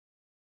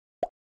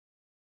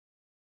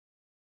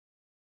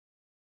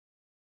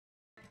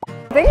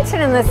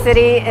Binghamton in the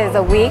City is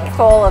a week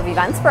full of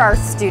events for our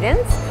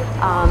students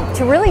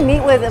to really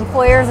meet with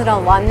employers and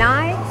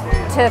alumni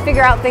to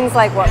figure out things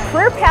like what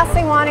career paths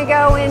they want to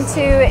go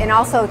into and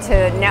also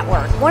to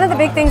network. One of the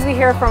big things we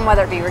hear from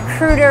whether it be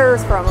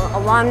recruiters, from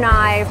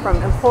alumni,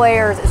 from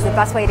employers is the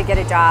best way to get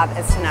a job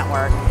is to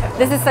network.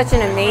 This is such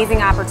an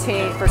amazing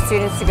opportunity for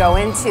students to go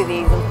into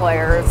these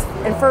employers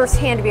and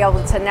firsthand to be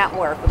able to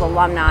network with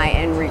alumni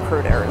and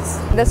recruiters.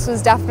 This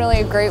was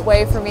definitely a great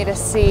way for me to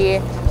see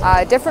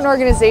different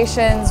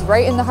organizations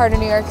right in the heart of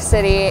New York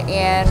City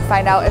and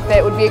find out if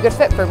it would be a good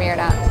fit for me or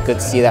not. Good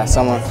to see that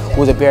someone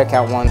who's a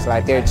Bearcat one's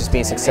they're just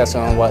being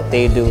successful in what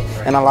they do,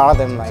 and a lot of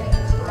them like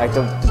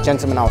the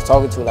gentleman I was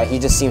talking to, he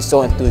just seems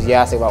so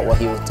enthusiastic about what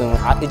he was doing.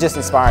 It just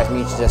inspires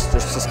me to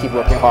just keep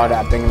working hard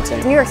at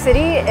Binghamton. New York City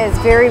is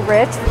very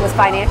rich with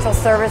financial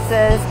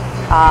services,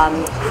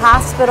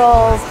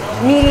 hospitals,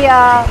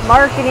 media,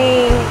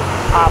 marketing,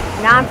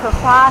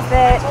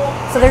 non-for-profit.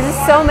 So there's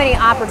just so many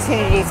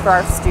opportunities for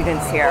our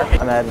students here.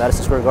 I'm at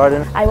Madison Square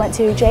Garden. I went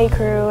to J.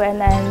 Crew, and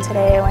then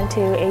today I went to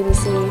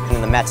ABC.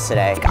 In the Mets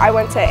today. I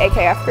went to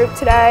AKF Group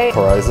today.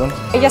 Horizon.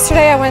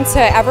 Yesterday I went to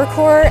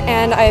Evercore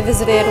and I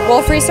visited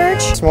Wolf Research.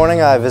 This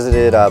morning I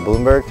visited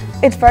Bloomberg.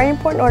 It's very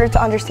important in order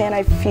to understand,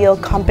 I feel,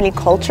 company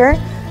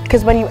culture.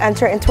 Because when you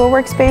enter into a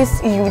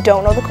workspace, you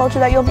don't know the culture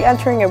that you'll be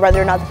entering or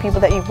whether or not the people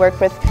that you work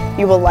with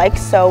you will like.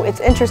 So it's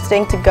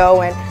interesting to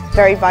go and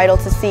very vital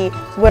to see,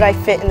 would I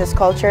fit in this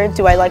culture?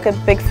 Do I like a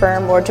big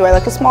firm or do I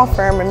like a small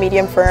firm or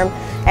medium firm?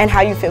 And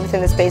how you fit within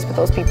the space with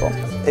those people.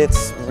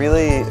 It's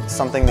really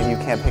something that you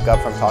can't pick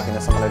up from talking to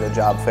someone at a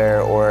job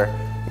fair or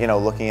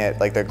looking at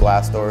their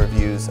Glassdoor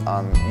reviews.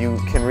 You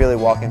can really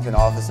walk into an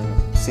office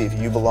and see if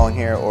you belong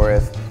here or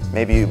if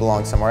maybe you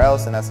belong somewhere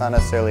else, and that's not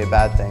necessarily a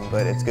bad thing,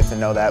 but it's good to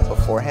know that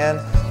beforehand,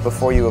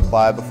 before you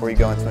apply, before you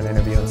go into an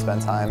interview and spend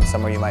time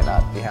somewhere you might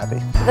not be happy.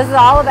 This is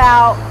all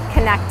about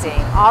connecting,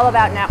 all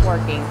about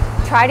networking.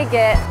 Try to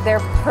get their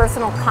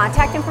personal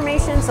contact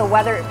information, so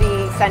whether it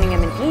be sending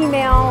them an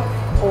email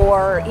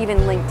or even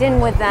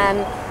LinkedIn with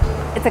them,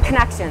 it's a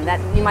connection that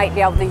you might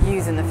be able to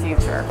use in the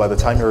future. By the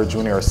time you're a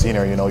junior or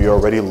senior, you're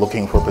already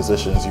looking for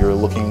positions. You're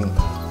looking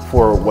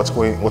for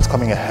what's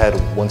coming ahead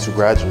once you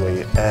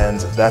graduate,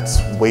 and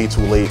that's way too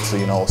late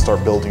to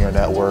start building your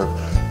network,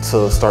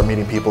 to start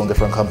meeting people in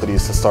different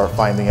companies, to start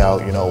finding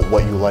out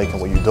what you like and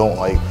what you don't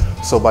like.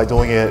 So by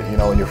doing it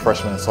in your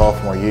freshman and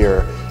sophomore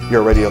year,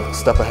 you're already a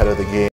step ahead of the game.